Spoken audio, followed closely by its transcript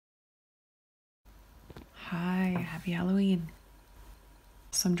happy Halloween.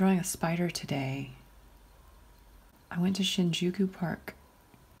 So I'm drawing a spider today. I went to Shinjuku Park.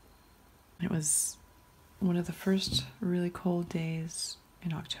 It was one of the first really cold days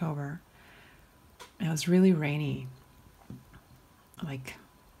in October. It was really rainy, like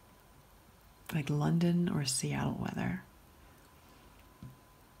London or Seattle weather.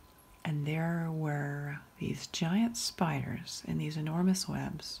 And there were these giant spiders in these enormous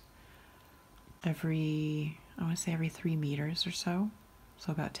webs I want to say every 3 meters or so.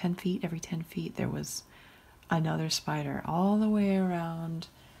 So about 10 feet, every 10 feet there was another spider all the way around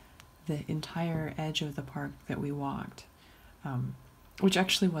the entire edge of the park that we walked, which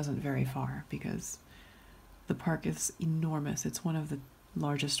actually wasn't very far because the park is enormous. It's one of the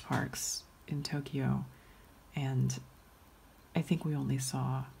largest parks in Tokyo, and I think we only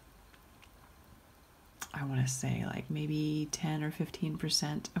saw, I want to say, like maybe 10 or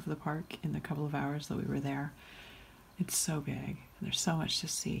 15% of the park in the couple of hours that we were there. It's so big, and there's so much to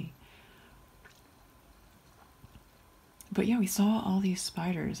see. But yeah, we saw all these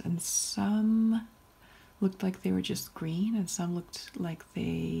spiders, and some looked like they were just green, and some looked like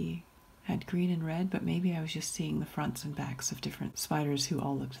they had green and red, but maybe I was just seeing the fronts and backs of different spiders who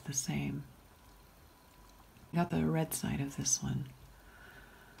all looked the same. I got the red side of this one.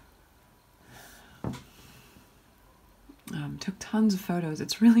 Took tons of photos.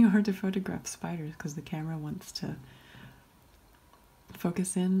 It's really hard to photograph spiders because the camera wants to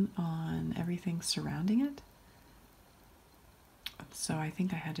focus in on everything surrounding it. So I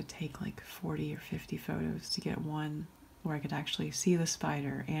think I had to take like 40 or 50 photos to get one where I could actually see the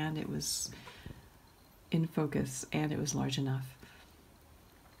spider and it was in focus and it was large enough.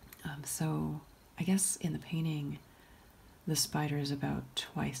 So I guess in the painting, the spider is about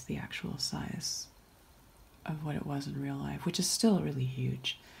twice the actual size of what it was in real life, which is still really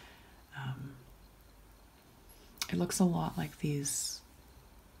huge. It looks a lot like these,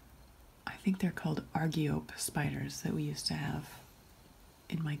 I think they're called argiope spiders that we used to have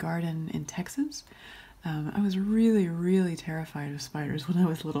in my garden in Texas. I was really, really terrified of spiders when I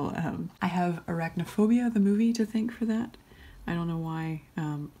was little. I have arachnophobia, the movie, to thank for that. I don't know why.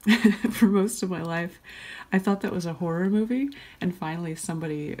 For most of my life, I thought that was a horror movie, and finally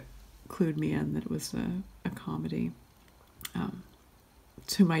somebody clued me in that it was a comedy,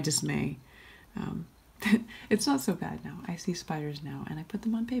 to my dismay. It's not so bad now. I see spiders now, and I put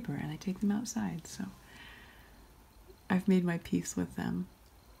them on paper, and I take them outside, so I've made my peace with them.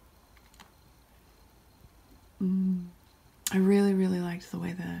 I really, really liked the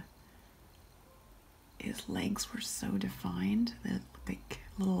way his legs were so defined. They looked like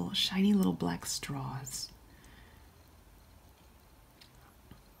little, shiny little black straws.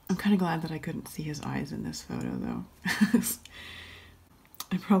 I'm kind of glad that I couldn't see his eyes in this photo, though.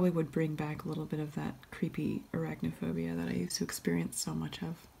 I probably would bring back a little bit of that creepy arachnophobia that I used to experience so much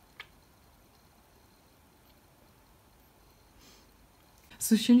of.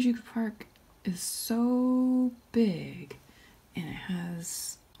 So Shinjuku Park is so big, and it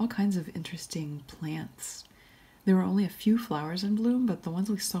has all kinds of interesting plants. There were only a few flowers in bloom, but the ones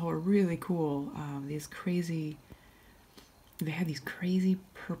we saw were really cool. They had these crazy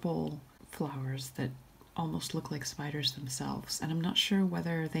purple flowers that almost look like spiders themselves, and I'm not sure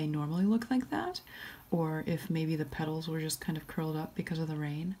whether they normally look like that or if maybe the petals were just kind of curled up because of the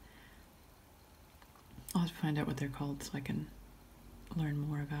rain. I'll have to find out what they're called so I can learn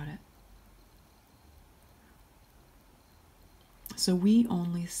more about it. So we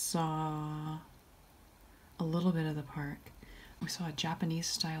only saw a little bit of the park. We saw a Japanese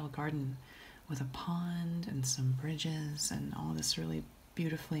style garden with a pond and some bridges and all this really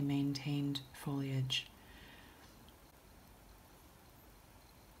beautifully maintained foliage.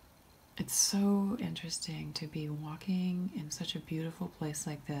 It's so interesting to be walking in such a beautiful place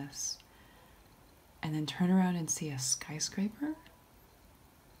like this and then turn around and see a skyscraper.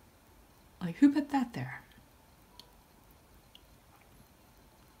 Like, who put that there?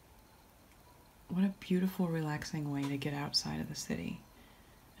 What a beautiful, relaxing way to get outside of the city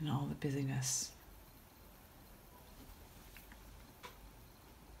and all the busyness.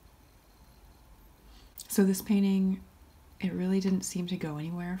 So this painting, it really didn't seem to go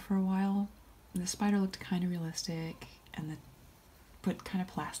anywhere for a while. The spider looked kind of realistic and but kind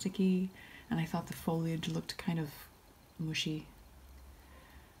of plasticky, and I thought the foliage looked kind of mushy.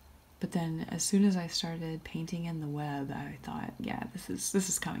 But then as soon as I started painting in the web, I thought, yeah, this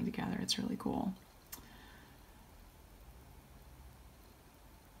is coming together. It's really cool.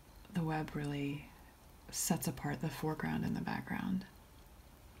 The web really sets apart the foreground and the background.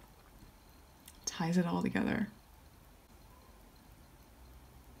 Ties it all together.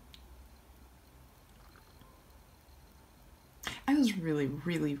 was really,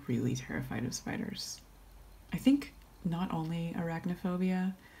 really, really terrified of spiders. I think not only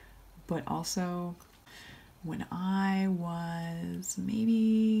arachnophobia, but also when I was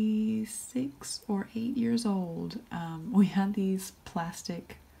maybe 6 or 8 years old, we had these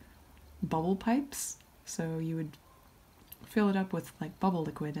plastic bubble pipes. So you would fill it up with like bubble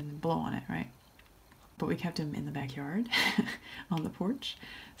liquid and blow on it, right? But we kept him in the backyard on the porch.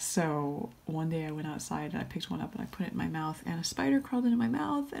 So one day I went outside and I picked one up and I put it in my mouth, and a spider crawled into my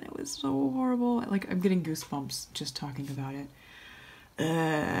mouth, and it was so horrible. Like, I'm getting goosebumps just talking about it.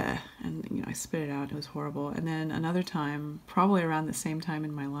 And you know, I spit it out. It was horrible. And then another time, probably around the same time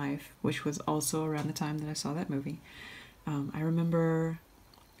in my life, which was also around the time that I saw that movie, I remember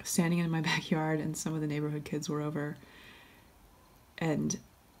standing in my backyard and some of the neighborhood kids were over, and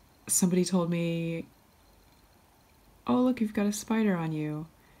somebody told me, "Oh, look, you've got a spider on you."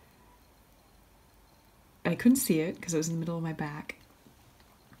 I couldn't see it because it was in the middle of my back.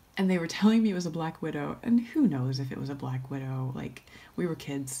 And they were telling me it was a black widow, and who knows if it was a black widow. Like, we were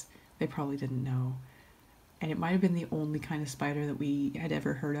kids. They probably didn't know. And it might have been the only kind of spider that we had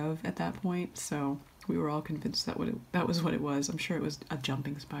ever heard of at that point, so we were all convinced that was what it was. I'm sure it was a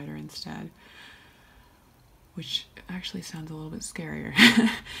jumping spider instead, which actually sounds a little bit scarier.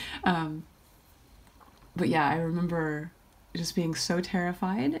 But yeah, I remember just being so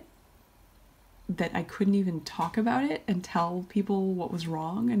terrified that I couldn't even talk about it and tell people what was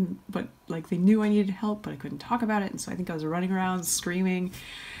wrong, but like they knew I needed help, but I couldn't talk about it, and so I think I was running around screaming.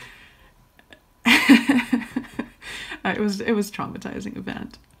 It was a traumatizing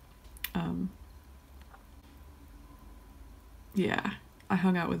event. Yeah, I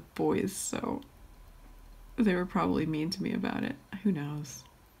hung out with boys, so they were probably mean to me about it. Who knows?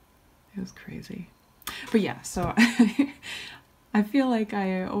 It was crazy. But yeah, so I feel like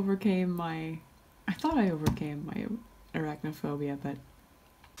I thought I overcame my arachnophobia, but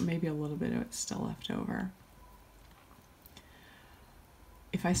maybe a little bit of it's still left over.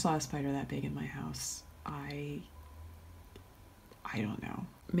 If I saw a spider that big in my house, I don't know.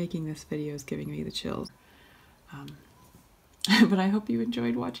 Making this video is giving me the chills. But I hope you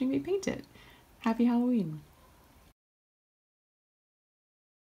enjoyed watching me paint it. Happy Halloween!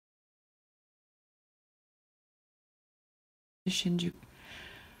 Shinjuku